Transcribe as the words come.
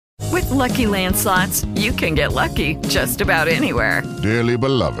Lucky Land Slots, you can get lucky just about anywhere. Dearly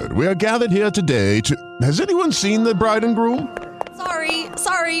beloved, we are gathered here today to... Has anyone seen the bride and groom?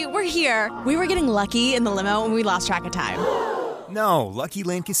 Sorry, we're here. We were getting lucky in the limo and we lost track of time. No, Lucky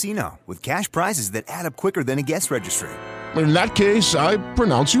Land Casino, with cash prizes that add up quicker than a guest registry. In that case, I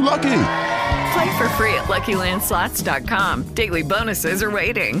pronounce you lucky. Play for free at LuckyLandSlots.com. Daily bonuses are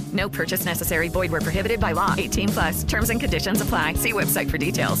waiting. No purchase necessary. Void where prohibited by law. 18+. Terms and conditions apply. See website for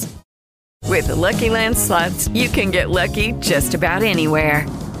details. With the Lucky Land Slots, you can get lucky just about anywhere.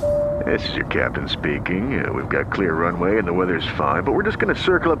 This is your captain speaking. We've got clear runway and the weather's fine, but we're just going to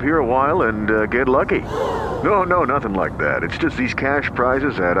circle up here a while and get lucky. No, nothing like that. It's just these cash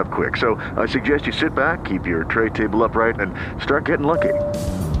prizes add up quick. So I suggest you sit back, keep your tray table upright, and start getting lucky.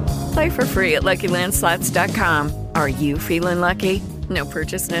 Play for free at LuckyLandSlots.com. Are you feeling lucky? No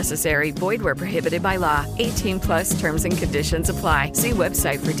purchase necessary. Void where prohibited by law. 18+ terms and conditions apply. See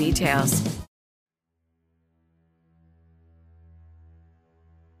website for details.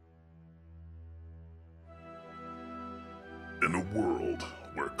 In a world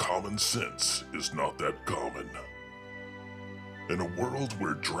where common sense is not that common. In a world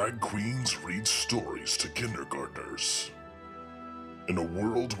where drag queens read stories to kindergartners. In a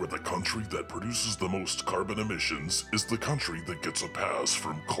world where the country that produces the most carbon emissions is the country that gets a pass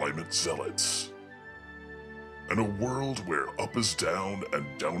from climate zealots. In a world where up is down and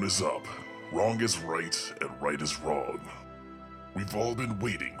down is up, wrong is right and right is wrong. We've all been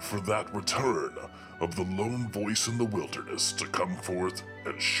waiting for that return of the lone voice in the wilderness to come forth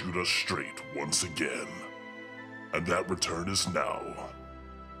and shoot us straight once again. And that return is now.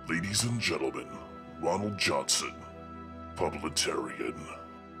 Ladies and gentlemen, Ronald Johnson, Publitarian.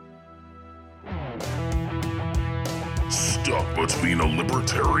 Stuck between a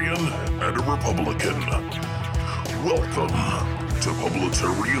libertarian and a Republican. Welcome to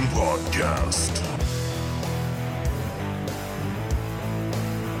Publitarian Podcast.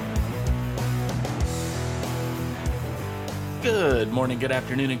 Good morning, good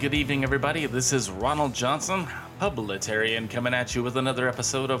afternoon, and good evening, everybody. This is Ronald Johnson, Publitarian, coming at you with another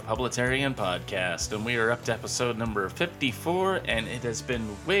episode of Publitarian Podcast. And we are up to episode number 54, and it has been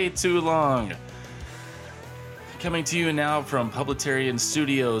way too long. Coming to you now from Publitarian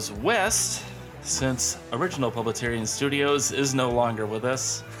Studios West, since original Publitarian Studios is no longer with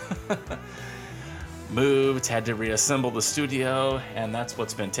us. Moved, had to reassemble the studio, and that's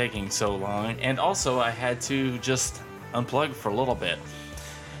what's been taking so long. And also, I had to just unplug for a little bit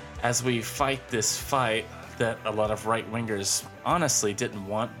as we fight this fight that a lot of right-wingers honestly didn't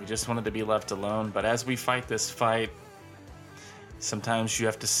want. We just wanted to be left alone. But as we fight this fight, sometimes you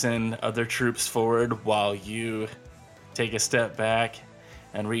have to send other troops forward while you take a step back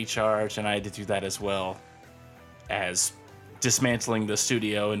and recharge, and I had to do that as well as dismantling the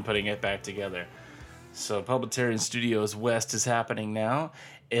studio and putting it back together. So Publitarian Studios West is happening now,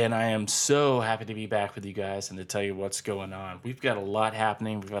 and I am so happy to be back with you guys and to tell you what's going on. We've got a lot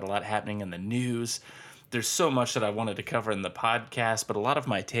happening. We've got a lot happening in the news. There's so much that I wanted to cover in the podcast, but a lot of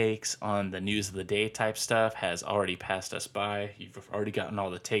my takes on the news of the day type stuff has already passed us by. You've already gotten all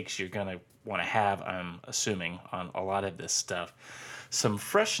the takes you're going to want to have, I'm assuming, on a lot of this stuff. Some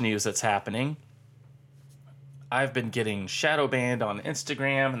fresh news that's happening. I've been getting shadow banned on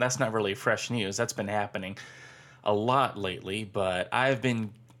Instagram, and that's not really fresh news. That's been happening a lot lately, but I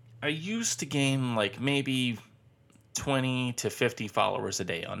used to gain like maybe 20 to 50 followers a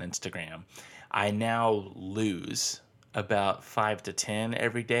day on Instagram. I now lose about 5 to 10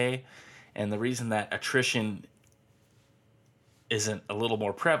 every day, and the reason that attrition isn't a little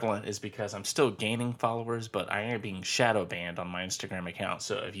more prevalent is because I'm still gaining followers, but I am being shadow banned on my Instagram account.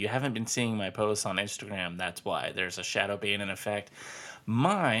 So if you haven't been seeing my posts on Instagram, that's why. There's a shadow ban in effect.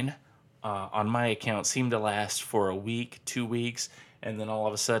 Mine, on my account, seemed to last for a week, 2 weeks, and then all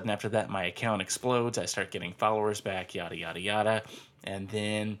of a sudden after that my account explodes. I start getting followers back, yada, yada, yada, and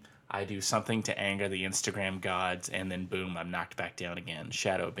then I do something to anger the Instagram gods, and then boom, I'm knocked back down again,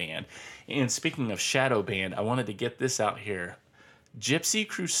 shadow banned. And speaking of shadow banned, I wanted to get this out here. Gypsy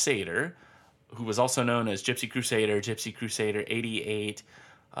Crusader, who was also known as Gypsy Crusader 88,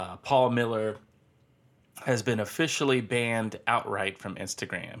 Paul Miller, has been officially banned outright from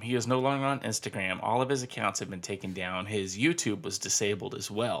Instagram. He is no longer on Instagram. All of his accounts have been taken down. His YouTube was disabled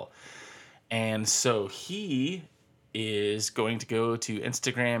as well. And so he is going to go to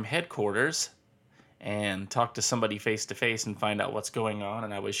Instagram headquarters and talk to somebody face to face and find out what's going on.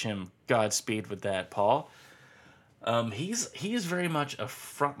 And I wish him Godspeed with that, Paul. He is very much a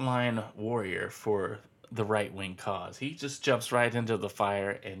frontline warrior for the right-wing cause. He just jumps right into the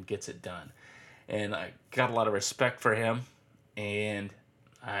fire and gets it done. And I got a lot of respect for him, and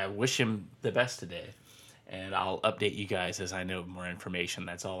I wish him the best today, and I'll update you guys as I know more information.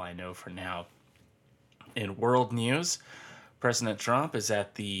 That's all I know for now. In world news, President Trump is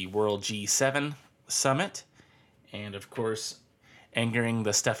at the World G7 Summit, and of course, angering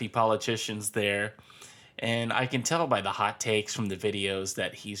the stuffy politicians there. And I can tell by the hot takes from the videos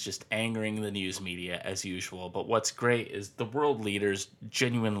that he's just angering the news media as usual. But what's great is the world leaders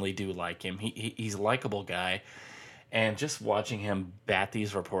genuinely do like him. He's a likable guy. And just watching him bat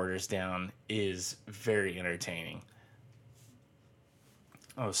these reporters down is very entertaining.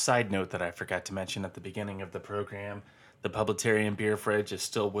 Oh, side note that I forgot to mention at the beginning of the program, the Publitarian Beer Fridge is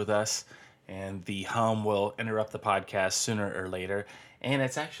still with us, and the hum will interrupt the podcast sooner or later. And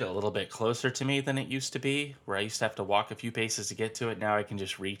it's actually a little bit closer to me than it used to be, where I used to have to walk a few paces to get to it. Now I can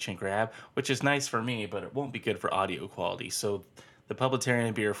just reach and grab, which is nice for me, but it won't be good for audio quality. So the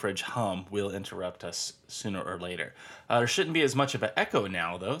Publitarian Beer Fridge hum will interrupt us sooner or later. There shouldn't be as much of an echo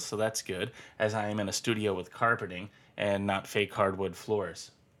now, though, so that's good, as I am in a studio with carpeting and not fake hardwood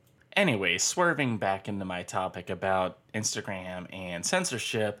floors. Anyway, swerving back into my topic about Instagram and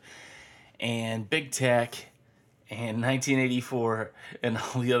censorship and big tech and 1984 and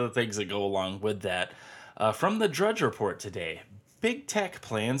all the other things that go along with that. From the Drudge Report today, big tech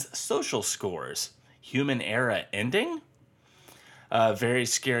plans social scores. Human era ending? Very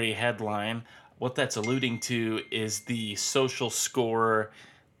scary headline. What that's alluding to is the social score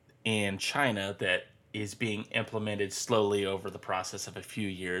in China that is being implemented slowly over the process of a few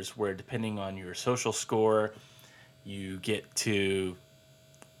years, where depending on your social score, you get to,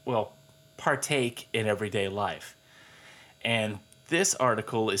 well, partake in everyday life. And this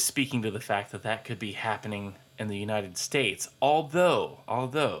article is speaking to the fact that that could be happening in the United States. Although,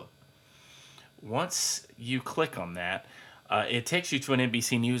 once you click on that, it takes you to an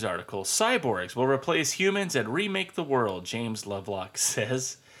NBC News article. Cyborgs will replace humans and remake the world, James Lovelock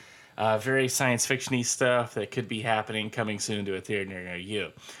says. Very science fiction-y stuff that could be happening, coming soon to a theater near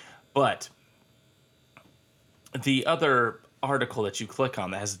you. But the other article that you click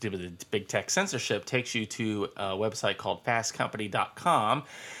on that has to do with the big tech censorship takes you to a website called fastcompany.com,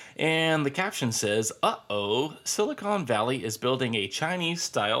 and the caption says, "Uh-oh, Silicon Valley is building a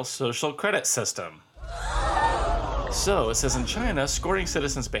Chinese-style social credit system." So, it says in China, scoring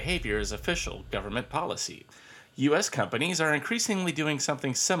citizens' behavior is official government policy. U.S. companies are increasingly doing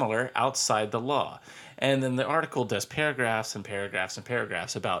something similar outside the law. And then the article does paragraphs and paragraphs and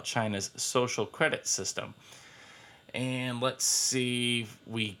paragraphs about China's social credit system. And let's see,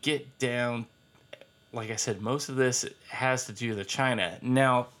 we get down, like I said, most of this has to do with China.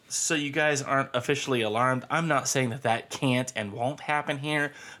 Now, so you guys aren't officially alarmed, I'm not saying that that can't and won't happen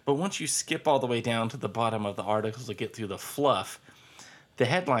here, but once you skip all the way down to the bottom of the article to get through the fluff, the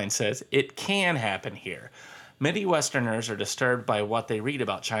headline says it can happen here. Many Westerners are disturbed by what they read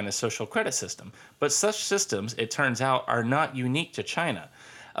about China's social credit system, but such systems, it turns out, are not unique to China.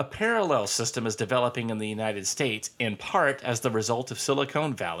 A parallel system is developing in the United States, in part as the result of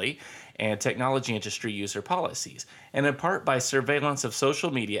Silicon Valley and technology industry user policies, and in part by surveillance of social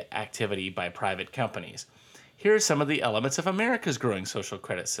media activity by private companies. Here are some of the elements of America's growing social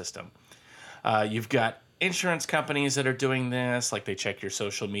credit system. You've got insurance companies that are doing this, like they check your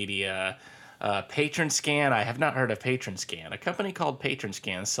social media. PatronScan, I have not heard of PatronScan. A company called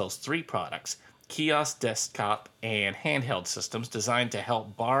PatronScan sells 3 products: kiosk, desktop, and handheld systems designed to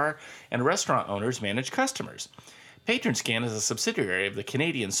help bar and restaurant owners manage customers. PatronScan is a subsidiary of the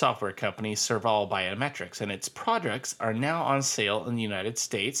Canadian software company Serval Biometrics, and its products are now on sale in the United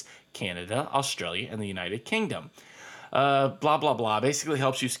States, Canada, Australia, and the United Kingdom. Blah, blah, blah. Basically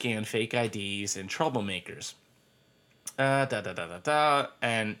helps you scan fake IDs and troublemakers. And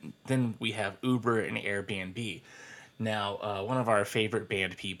then we have Uber and Airbnb. Now, one of our favorite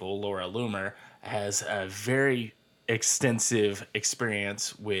band people, Laura Loomer, has a very extensive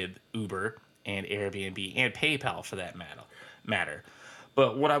experience with Uber and Airbnb and PayPal for that matter.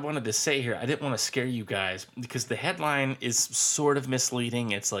 But what I wanted to say here, I didn't want to scare you guys because the headline is sort of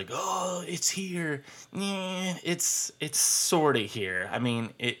misleading. It's like, oh, it's here. It's sort of here. I mean,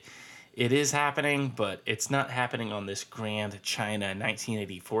 it is happening, but it's not happening on this grand China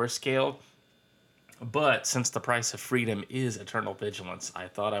 1984 scale. But since the price of freedom is eternal vigilance, I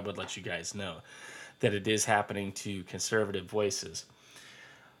thought I would let you guys know that it is happening to conservative voices.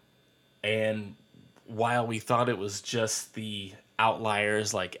 And while we thought it was just the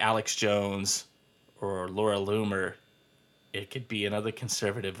outliers like Alex Jones or Laura Loomer, it could be another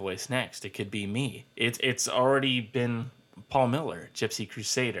conservative voice next. It could be me. It's already been Paul Miller, Gypsy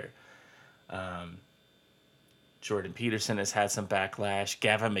Crusader. Jordan Peterson has had some backlash.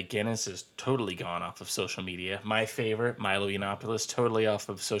 Gavin McInnes is totally gone off of social media. My favorite, Milo Yiannopoulos, totally off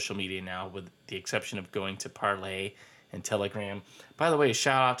of social media now, with the exception of going to Parlay and Telegram. By the way,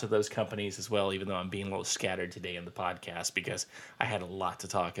 shout out to those companies as well, even though I'm being a little scattered today in the podcast because I had a lot to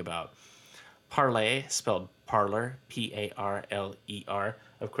talk about. Parlay, spelled Parler, Parler.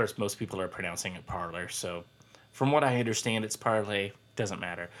 Of course, most people are pronouncing it Parler, so from what I understand, it's Parlay. Doesn't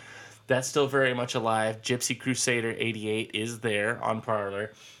matter. That's still very much alive. Gypsy Crusader 88 is there on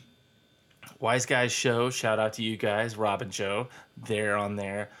Parler. Wise Guys Show, shout out to you guys. Rob and Joe, they're on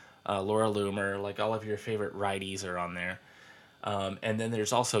there. Laura Loomer, like all of your favorite righties are on there. And then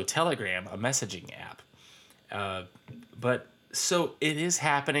there's also Telegram, a messaging app. But so it is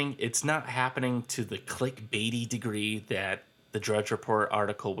happening. It's not happening to the clickbaity degree that the Drudge Report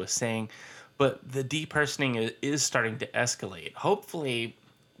article was saying, but the depersoning is starting to escalate. Hopefully,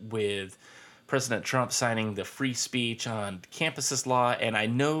 with President Trump signing the free speech on campuses law, and I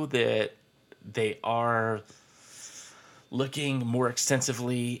know that they are looking more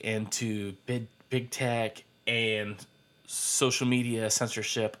extensively into big tech and social media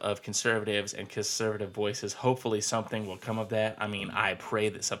censorship of conservatives and conservative voices. Hopefully something will come of that. I mean, I pray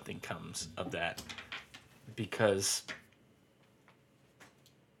that something comes of that, because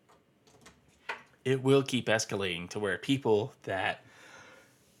it will keep escalating to where people that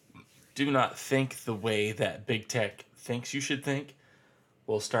do not think the way that big tech thinks you should think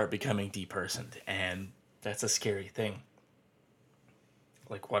will start becoming depersoned. And that's a scary thing.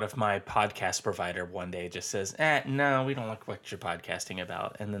 Like, what if my podcast provider one day just says, no, we don't like what you're podcasting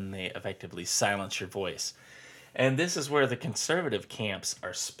about, and then they effectively silence your voice. And this is where the conservative camps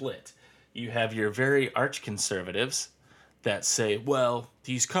are split. You have your very arch conservatives that say, well,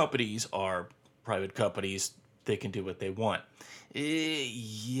 these companies are private companies, they can do what they want.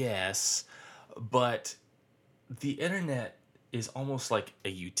 Yes, but the internet is almost like a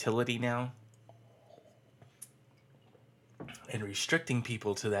utility now. And restricting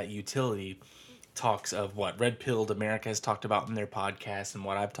people to that utility talks of what Red Pilled America has talked about in their podcast and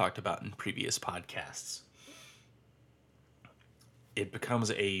what I've talked about in previous podcasts. It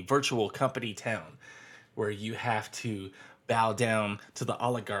becomes a virtual company town where you have to bow down to the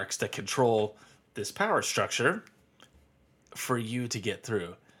oligarchs that control this power structure for you to get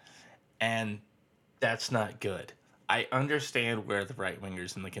through. And that's not good. I understand where the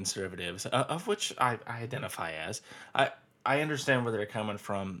right-wingers and the conservatives, of which I identify as, I understand where they're coming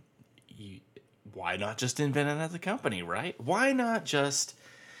from. Why not just invent another company, right? Why not just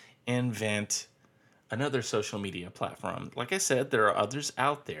invent another social media platform? Like I said, there are others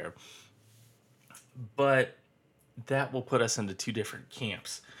out there, but that will put us into two different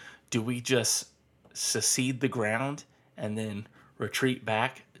camps. Do we just secede the ground and then retreat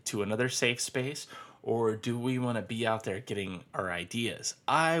back to another safe space, or do we want to be out there getting our ideas?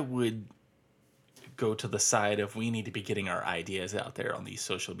 I would go to the side of we need to be getting our ideas out there on these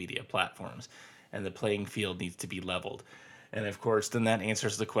social media platforms, and the playing field needs to be leveled. And of course, then that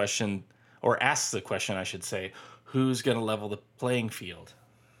answers the question, or asks the question, I should say, who's going to level the playing field?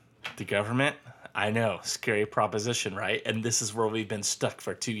 The government? I know, scary proposition, right? And this is where we've been stuck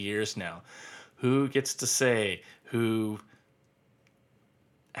for 2 years now. Who gets to say who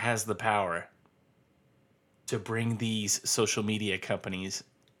has the power to bring these social media companies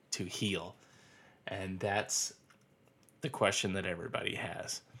to heel? And that's the question that everybody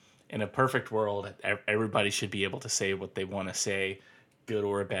has. In a perfect world, everybody should be able to say what they want to say, good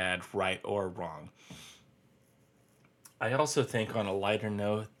or bad, right or wrong. I also think, on a lighter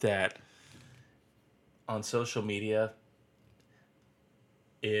note, that on social media,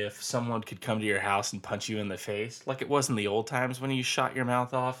 if someone could come to your house and punch you in the face, like it was in the old times when you shot your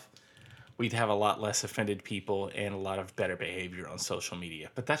mouth off, we'd have a lot less offended people and a lot of better behavior on social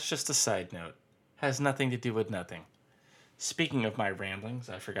media. But that's just a side note. Has nothing to do with nothing. Speaking of my ramblings,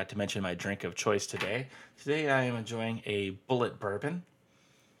 I forgot to mention my drink of choice today. Today I am enjoying a Bulleit bourbon.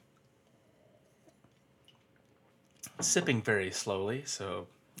 Sipping very slowly, so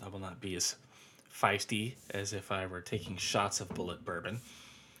I will not be as feisty as if I were taking shots of Bulleit bourbon.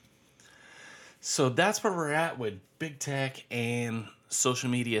 So that's where we're at with big tech and social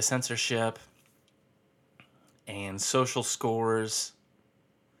media censorship and social scores.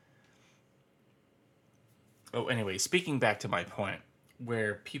 Oh, anyway, speaking back to my point,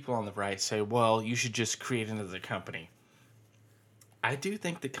 where people on the right say, well, you should just create another company. I do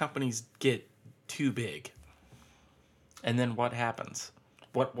think the companies get too big. And then what happens?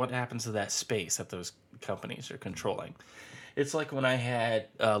 What happens to that space that those companies are controlling? It's like when I had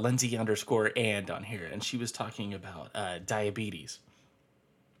Lindsay_and on here, and she was talking about diabetes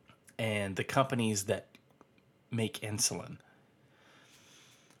and the companies that make insulin.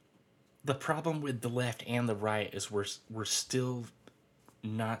 The problem with the left and the right is we're still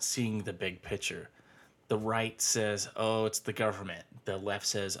not seeing the big picture. The right says, oh, it's the government. The left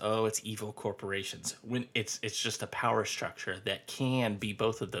says, oh, it's evil corporations. When it's just a power structure that can be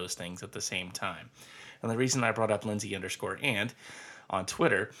both of those things at the same time. And the reason I brought up Lindsay_and on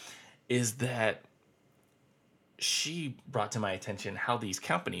Twitter is that she brought to my attention how these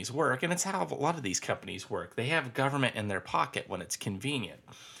companies work, and it's how a lot of these companies work. They have government in their pocket when it's convenient.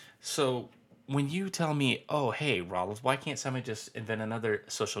 So when you tell me, oh, hey, Ronald, why can't somebody just invent another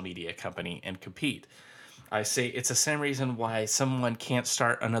social media company and compete? I say it's the same reason why someone can't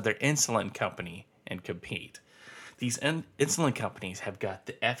start another insulin company and compete. These insulin companies have got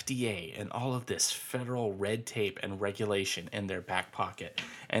the FDA and all of this federal red tape and regulation in their back pocket,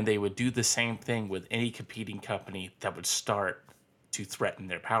 and they would do the same thing with any competing company that would start to threaten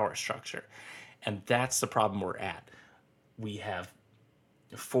their power structure. And that's the problem we're at. We have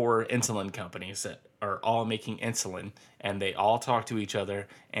 4 insulin companies that are all making insulin, and they all talk to each other,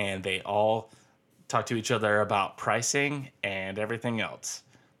 and they all talk to each other about pricing and everything else.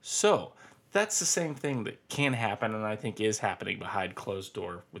 So that's the same thing that can happen, and I think is happening behind closed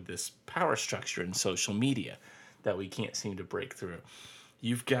door with this power structure in social media that we can't seem to break through.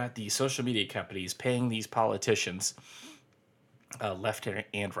 You've got the social media companies paying these politicians, left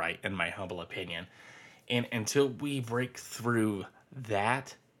and right, in my humble opinion. And until we break through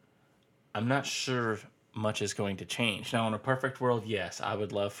that, I'm not sure much is going to change. Now, in a perfect world, yes, I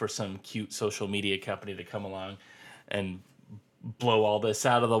would love for some cute social media company to come along and blow all this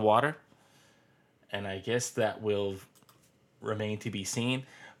out of the water. And I guess that will remain to be seen.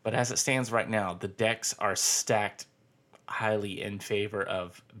 But as it stands right now, the decks are stacked highly in favor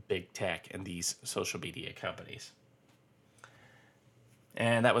of big tech and these social media companies.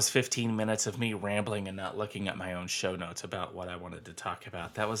 And that was 15 minutes of me rambling and not looking at my own show notes about what I wanted to talk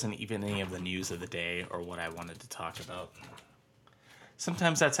about. That wasn't even any of the news of the day or what I wanted to talk about.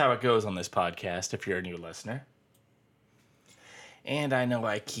 Sometimes that's how it goes on this podcast if you're a new listener. And I know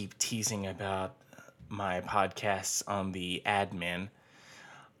I keep teasing about my podcasts on the admin.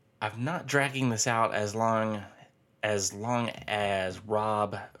 I'm not dragging this out as long as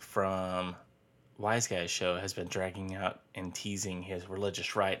Rob from Wise Guys Show has been dragging out and teasing his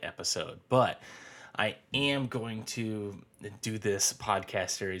Religious Right episode. But I am going to do this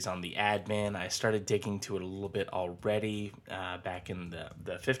podcast series on the admin. I started digging to it a little bit already back in the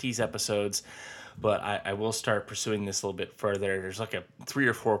 50s episodes, but I will start pursuing this a little bit further. There's like a 3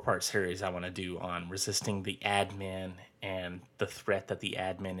 or 4 part series I want to do on resisting the admin and the threat that the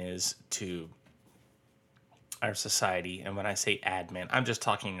admin is to our society. And when I say admin, I'm just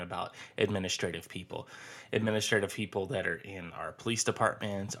talking about administrative people that are in our police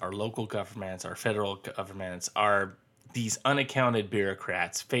departments, our local governments, our federal governments, are these unaccounted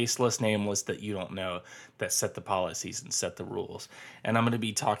bureaucrats, faceless, nameless, that you don't know, that set the policies and set the rules. And I'm going to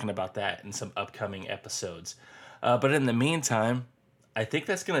be talking about that in some upcoming episodes. But in the meantime, I think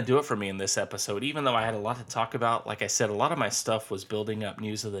that's going to do it for me in this episode. Even though I had a lot to talk about, like I said, a lot of my stuff was building up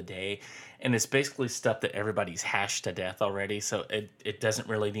news of the day, and it's basically stuff that everybody's hashed to death already, so it doesn't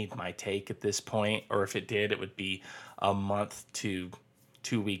really need my take at this point, or if it did, it would be a month to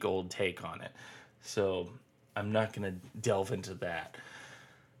 2-week-old take on it. So I'm not going to delve into that.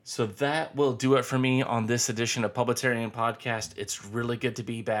 So that will do it for me on this edition of Publitarian Podcast. It's really good to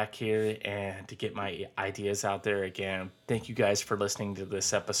be back here and to get my ideas out there again. Thank you guys for listening to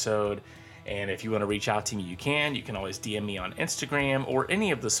this episode. And if you want to reach out to me, you can. You can always DM me on Instagram or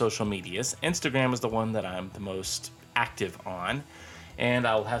any of the social medias. Instagram is the one that I'm the most active on. And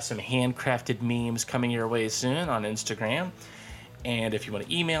I'll have some handcrafted memes coming your way soon on Instagram. And if you want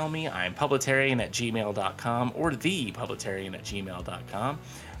to email me, I'm publitarian@gmail.com or thepublitarian@gmail.com.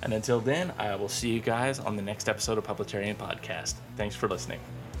 And until then, I will see you guys on the next episode of Publitarian Podcast. Thanks for listening.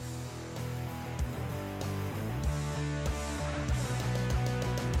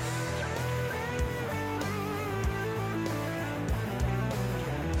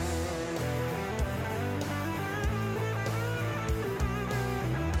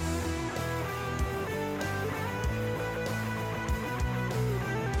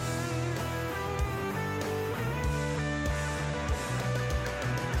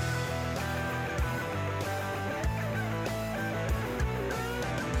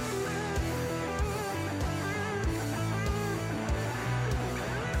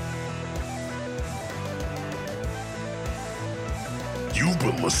 You've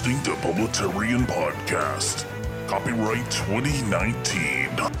been listening to Publitarian Podcast. Copyright 2019.